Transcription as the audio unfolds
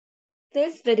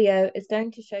This video is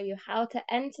going to show you how to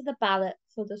enter the ballot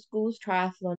for the Schools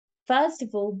Triathlon. First of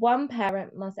all, one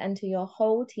parent must enter your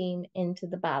whole team into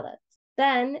the ballot.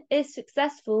 Then, if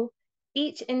successful,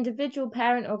 each individual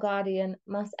parent or guardian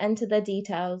must enter the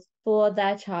details for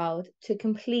their child to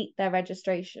complete their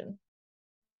registration.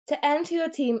 To enter your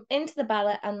team into the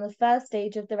ballot and the first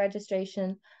stage of the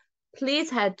registration, please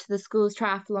head to the Schools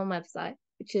Triathlon website,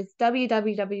 which is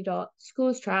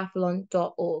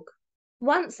www.schoolstriathlon.org.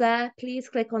 Once there, please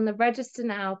click on the Register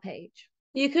Now page.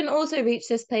 You can also reach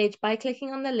this page by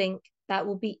clicking on the link that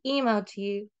will be emailed to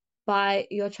you by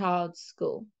your child's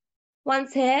school.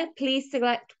 Once here, please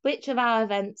select which of our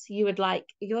events you would like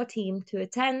your team to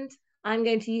attend. I'm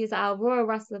going to use our Royal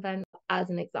Russell event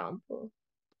as an example.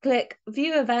 Click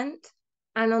View Event,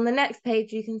 and on the next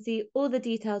page, you can see all the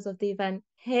details of the event.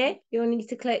 Here, you'll need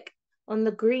to click on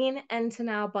the green Enter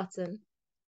Now button.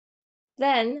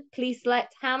 Then, please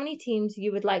select how many teams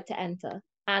you would like to enter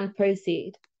and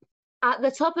proceed. At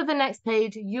the top of the next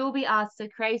page, you'll be asked to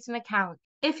create an account.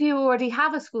 If you already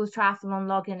have a Schools Triathlon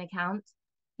login account,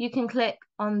 you can click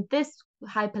on this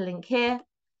hyperlink here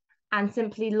and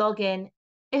simply log in.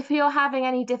 If you're having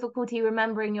any difficulty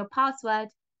remembering your password,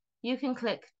 you can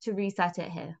click to reset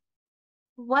it here.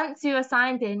 Once you are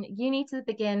signed in, you need to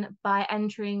begin by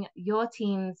entering your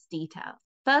team's details.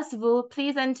 First of all,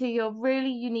 please enter your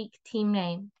really unique team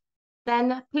name.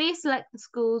 Then please select the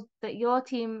schools that your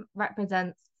team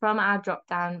represents from our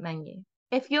drop-down menu.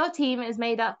 If your team is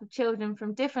made up of children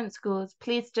from different schools,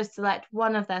 please just select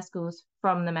one of their schools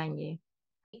from the menu.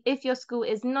 If your school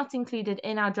is not included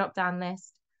in our drop-down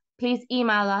list, please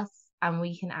email us and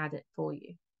we can add it for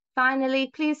you.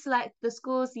 Finally, please select the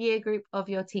school's year group of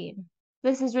your team.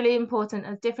 This is really important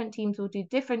as different teams will do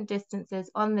different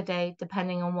distances on the day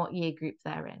depending on what year group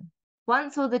they're in.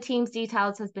 Once all the team's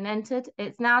details has been entered,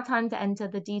 it's now time to enter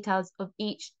the details of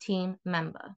each team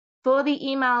member. For the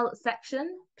email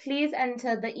section, please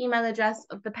enter the email address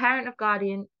of the parent or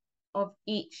guardian of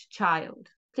each child.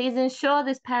 Please ensure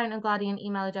this parent or guardian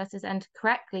email address is entered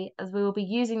correctly, as we will be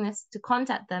using this to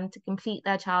contact them to complete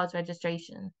their child's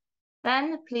registration.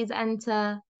 Then please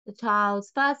enter the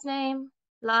child's first name,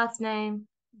 last name,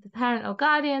 the parent or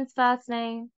guardian's first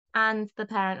name, and the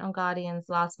parent or guardian's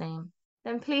last name.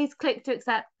 Then please click to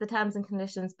accept the terms and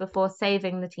conditions before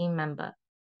saving the team member.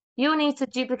 You'll need to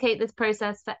duplicate this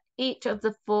process for each of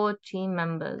the 4 team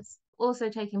members also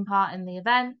taking part in the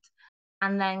event,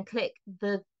 and then click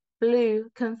the blue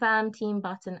Confirm Team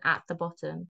button at the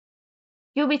bottom.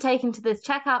 You'll be taken to this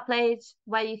checkout page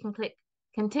where you can click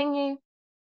Continue.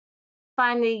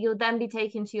 Finally, you'll then be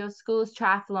taken to your Schools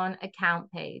Triathlon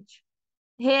account page.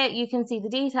 Here you can see the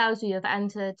details you have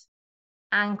entered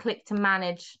and click to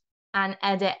manage and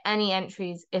edit any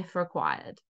entries if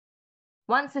required.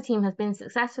 Once the team has been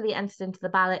successfully entered into the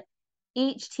ballot,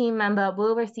 each team member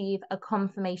will receive a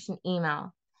confirmation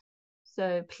email.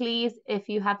 So please, if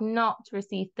you have not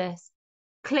received this,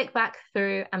 click back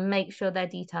through and make sure their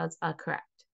details are correct.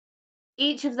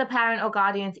 Each of the parent or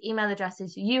guardian's email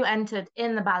addresses you entered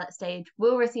in the ballot stage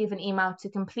will receive an email to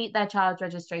complete their child's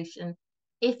registration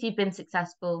if you've been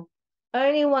successful.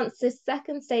 Only once this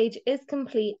second stage is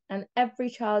complete and every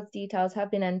child's details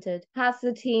have been entered has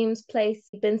the team's place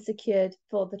been secured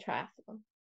for the triathlon.